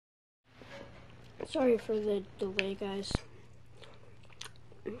Sorry for the delay, guys.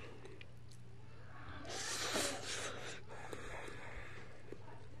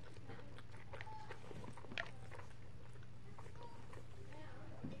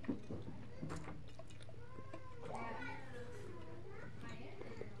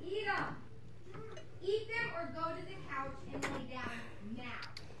 Eat them or go to the couch and lay down now.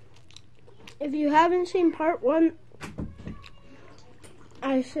 If you haven't seen part 1,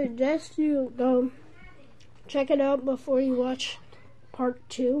 I suggest you go check it out before you watch part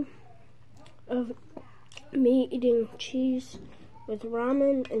 2 of me eating cheese with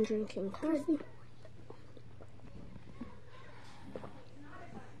ramen and drinking coffee.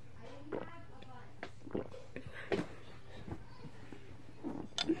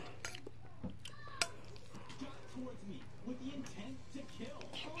 Towards me with the intent to kill.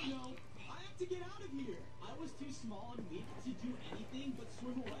 Oh no, I have to get out of here. I was too small and weak to do anything but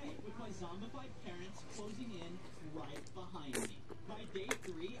swim away with my zombified parents closing in right behind me. By day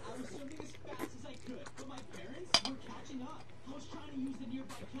 3, I was swimming as fast as I could, but my parents were catching up. I was trying to use the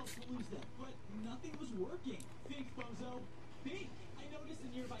nearby kelp to lose them, but nothing was working. Think, bozo. Think! I noticed a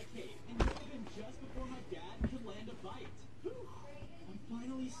nearby cave, and it had been just before my dad could land a bite. Whew. I'm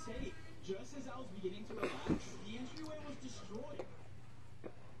finally safe. Just as I was beginning to relax, the entryway was destroyed.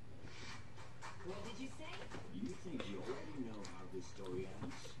 What did you say? You think you already know how this story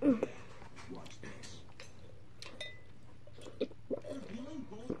ends? Watch this. Revealing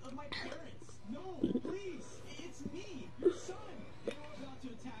both of my parents. No, please, it's me, your son. They were about to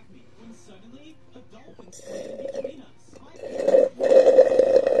attack me when suddenly a dolphin swam between us. My parents were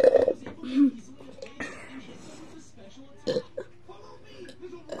I was able to easily evade it and hit them with a special attack. Follow me,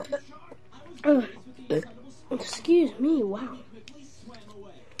 there's a warning shot. I was raised with the incredible speed. Excuse me, wow. Quickly swam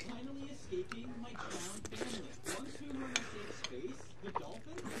away, finally escaping my drowned family. Once we were in a safe space, the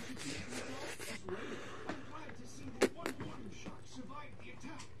dolphin introduced himself as Ray. I'm glad to see that one water shark survived the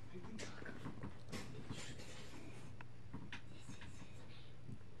attack.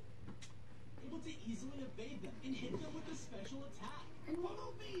 Able to easily evade them and hit them with a special attack.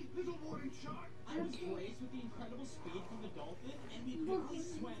 Follow me, there's a warning shark. I was raised with the incredible speed from the dolphin, and we quickly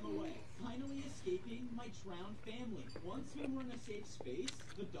swam away, finally escaping my drowned family. Once we were in a safe space,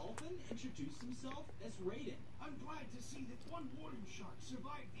 the dolphin introduced himself as Raiden. I'm glad to see that one warning shark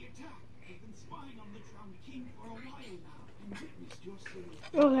survived the attack. I've been spying on the drowned king for a while now and witnessed your story.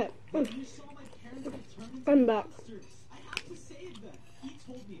 Okay, When you saw my parents return into I'm back. monsters, I had to save them. He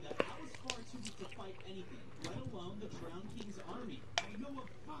told me that I was far too weak to fight anything, let alone the drowned king's army. I know of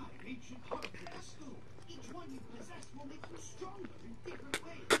 5 ancient hearts in the school. Each one you possess will make you stronger in different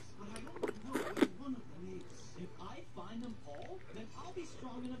ways. But I only know which one of them is. If I find them all, then I'll be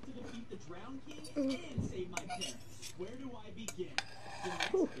strong enough to defeat the drowned king and save my parents. Where do I begin? The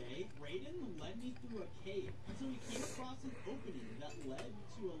next day, Raiden led me through a cave until we came across an opening that led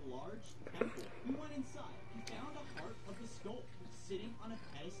to a large temple. We went inside and found a heart of the skull sitting on a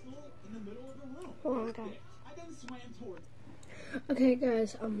pedestal in the middle of the room. Oh my God. I then swam towards. Okay,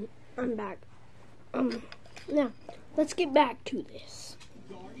 guys, I'm back. Now, let's get back to this.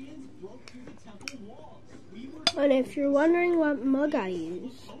 Guardians broke through the temple walls. We were And if you're wondering what mug I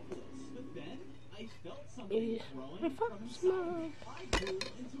use, hopeless, but then I felt something is growing a from fox inside. mug. I grew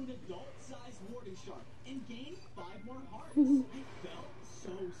into an adult-sized warden shark and gained 5 more hearts. I felt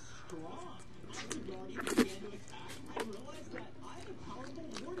so strong. As the guardians began to attack, I realized that I had a powerful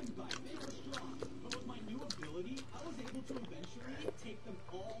warden bite. They were strong, but with my new ability, I was able to eventually take them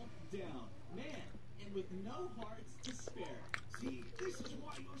all down. Man, and with no hearts to spare. See, this is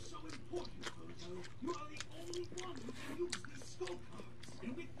why you're so important, Bozo. You are the only one who can use these skull cards.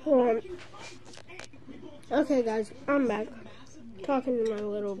 And with them, Hold on. you can fight. Hey, we both Okay, guys, I'm back. Massive Talking to my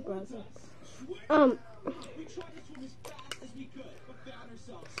little brother. We tried to swim as fast as we could, but found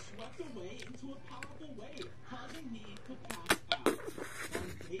ourselves swept away into a powerful wave, causing me to pass out. On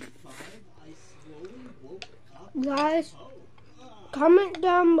day 5, I slowly woke up. Guys, Oh, comment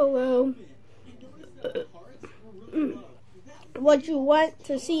down below and noticed that the hearts were really low. That what you want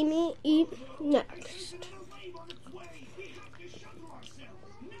to see me eat next. another wave on its way. We have to shelter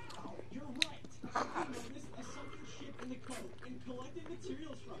ourselves now. You're right. I noticed a sunken ship in the cove and collected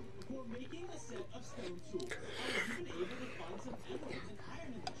materials from it before making a set of stone tools. I was even able to find some emeralds and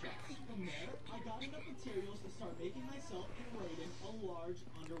iron in the chest. From there, I got enough materials to start making myself and Raiden a large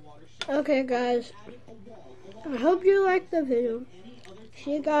underwater ship. Okay, guys, Added a wall I hope you liked the video. any other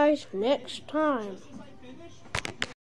See you guys next time. just as